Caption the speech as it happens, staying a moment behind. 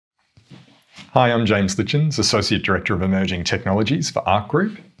Hi, I'm James Litjens, Associate Director of Emerging Technologies for ARC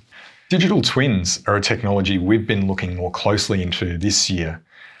Group. Digital twins are a technology we've been looking more closely into this year.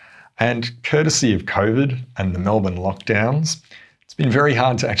 And courtesy of COVID and the Melbourne lockdowns, it's been very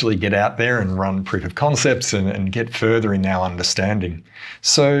hard to actually get out there and run proof of concepts and get further in our understanding.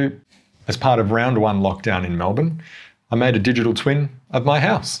 So, as part of round one lockdown in Melbourne, I made a digital twin of my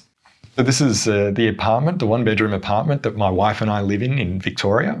house. So this is the apartment, the one-bedroom apartment that my wife and I live in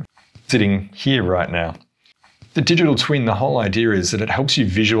Victoria, sitting here right now. The digital twin, the whole idea is that it helps you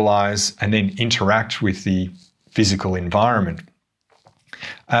visualise and then interact with the physical environment.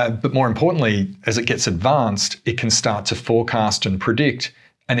 But more importantly, as it gets advanced, it can start to forecast and predict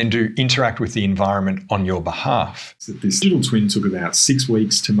and then interact with the environment on your behalf. So this digital twin took about 6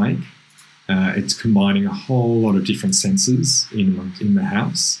 weeks to make. It's combining a whole lot of different sensors in the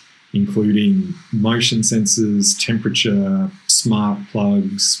house, including motion sensors, temperature, smart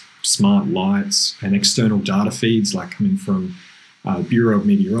plugs, smart lights, and external data feeds like coming from Bureau of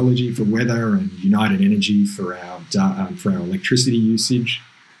Meteorology for weather and United Energy for our electricity usage.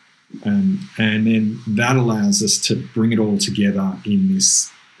 And then that allows us to bring it all together in this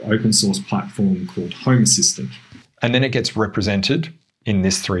open source platform called Home Assistant. And then it gets represented in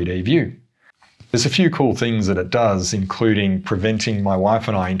this 3D view. There's a few cool things that it does, including preventing my wife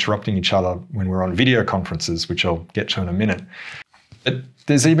and I interrupting each other when we're on video conferences, which I'll get to in a minute. But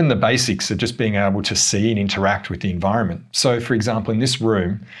there's even the basics of just being able to see and interact with the environment. So, for example, in this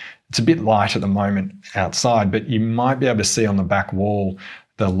room, it's a bit light at the moment outside, but you might be able to see on the back wall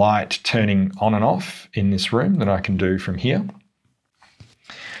the light turning on and off in this room that I can do from here.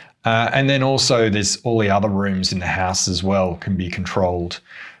 And then also there's all the other rooms in the house as well can be controlled.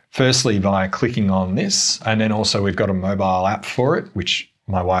 Firstly, by clicking on this, and then also we've got a mobile app for it, which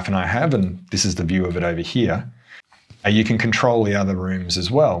my wife and I have, and this is the view of it over here. You can control the other rooms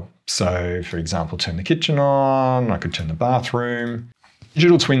as well. So, for example, turn the kitchen on, I could turn the bathroom.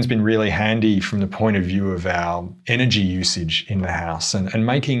 Digital twin's been really handy from the point of view of our energy usage in the house and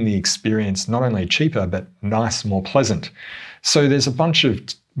making the experience not only cheaper, but nice, more pleasant. So there's a bunch of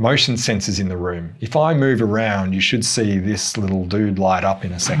motion sensors in the room. If I move around, you should see this little dude light up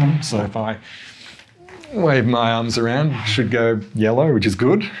in a second. So if I wave my arms around, it should go yellow, which is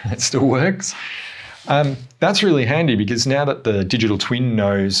good. It still works. That's really handy because now that the digital twin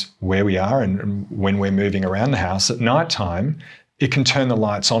knows where we are and when we're moving around the house, at night time, it can turn the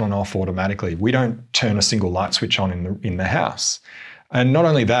lights on and off automatically. We don't turn a single light switch on in the house. And not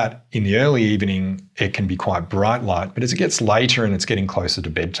only that, in the early evening, it can be quite bright light, but as it gets later and it's getting closer to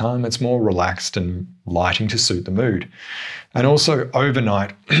bedtime, it's more relaxed and lighting to suit the mood. And also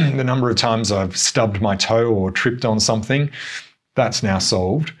overnight, the number of times I've stubbed my toe or tripped on something, that's now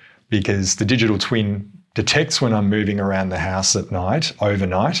solved because the digital twin detects when I'm moving around the house at night,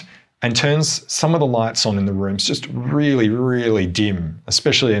 overnight, and turns some of the lights on in the rooms just really, really dim,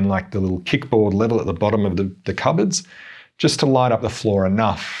 especially in like the little kickboard level at the bottom of the cupboards, just to light up the floor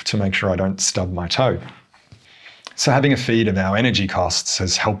enough to make sure I don't stub my toe. So having a feed of our energy costs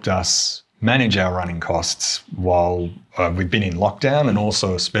has helped us manage our running costs while we've been in lockdown, and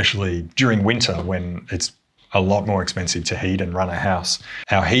also especially during winter when it's a lot more expensive to heat and run a house.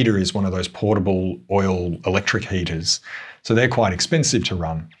 Our heater is one of those portable oil electric heaters, so they're quite expensive to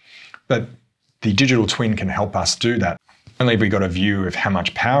run. But the digital twin can help us do that. Not only have we got a view of how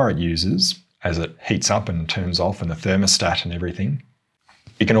much power it uses as it heats up and turns off and the thermostat and everything,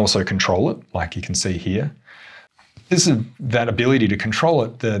 you can also control it, like you can see here. That ability to control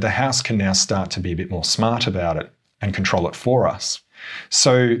it, the house can now start to be a bit more smart about it and control it for us.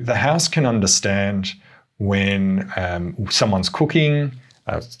 So the house can understand when someone's cooking,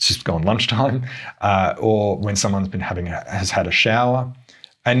 it's just gone lunchtime, or when someone's has had a shower,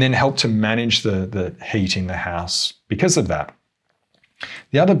 and then help to manage the heat in the house because of that.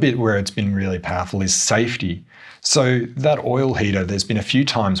 The other bit where it's been really powerful is safety. So that oil heater, there's been a few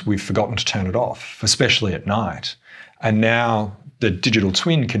times we've forgotten to turn it off, especially at night. And now the digital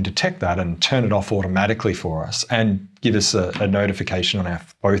twin can detect that and turn it off automatically for us and give us a notification on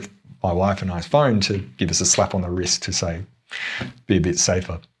both my wife and I's phone to give us a slap on the wrist to say, be a bit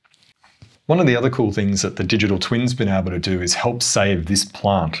safer. One of the other cool things that the digital twin's been able to do is help save this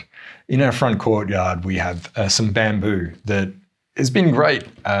plant. In our front courtyard, we have some bamboo that has been great,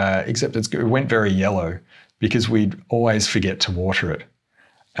 except it went very yellow because we'd always forget to water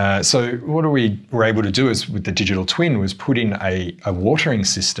it. So what we were able to do is with the digital twin was put in a watering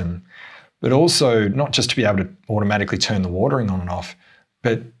system, but also not just to be able to automatically turn the watering on and off,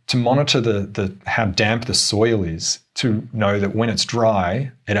 but to monitor how damp the soil is, to know that when it's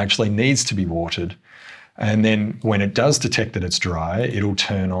dry, it actually needs to be watered. And then when it does detect that it's dry, it'll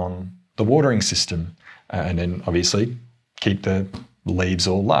turn on the watering system, and then obviously keep the leaves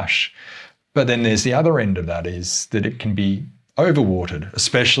all lush. But then there's the other end of that, is that it can be overwatered,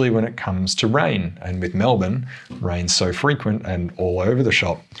 especially when it comes to rain. And with Melbourne, rain's so frequent and all over the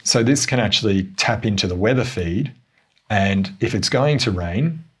shop. So this can actually tap into the weather feed, and if it's going to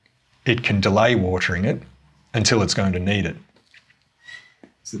rain, it can delay watering it until it's going to need it.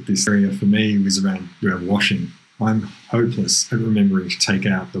 So this area for me was around washing. I'm hopeless at remembering to take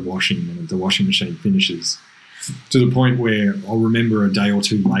out the washing when the washing machine finishes, to the point where I'll remember a day or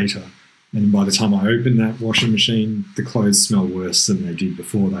two later, and by the time I open that washing machine, the clothes smell worse than they did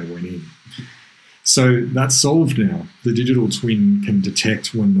before they went in. So that's solved now. The digital twin can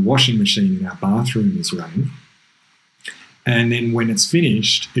detect when the washing machine in our bathroom is running. And then when it's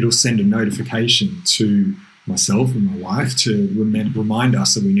finished, it'll send a notification to myself and my wife to remind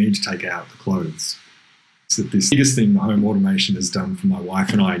us that we need to take out the clothes. So the biggest thing the home automation has done for my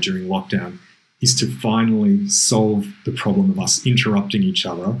wife and I during lockdown is to finally solve the problem of us interrupting each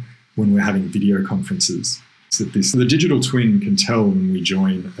other when we're having video conferences. So the digital twin can tell when we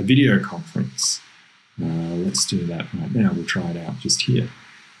join a video conference. Let's do that right now. We'll try it out just here.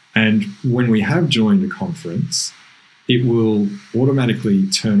 And when we have joined a conference, it will automatically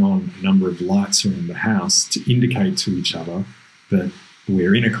turn on a number of lights around the house to indicate to each other that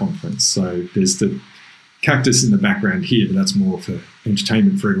we're in a conference. So there's the cactus in the background here, but that's more for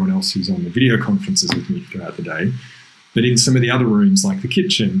entertainment for everyone else who's on the video conferences with me throughout the day. But in some of the other rooms, like the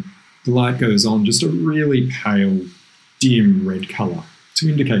kitchen, the light goes on just a really pale, dim red colour to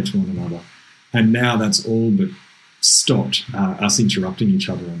indicate to one another. And now that's all but stopped us interrupting each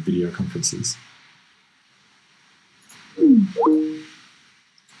other on video conferences.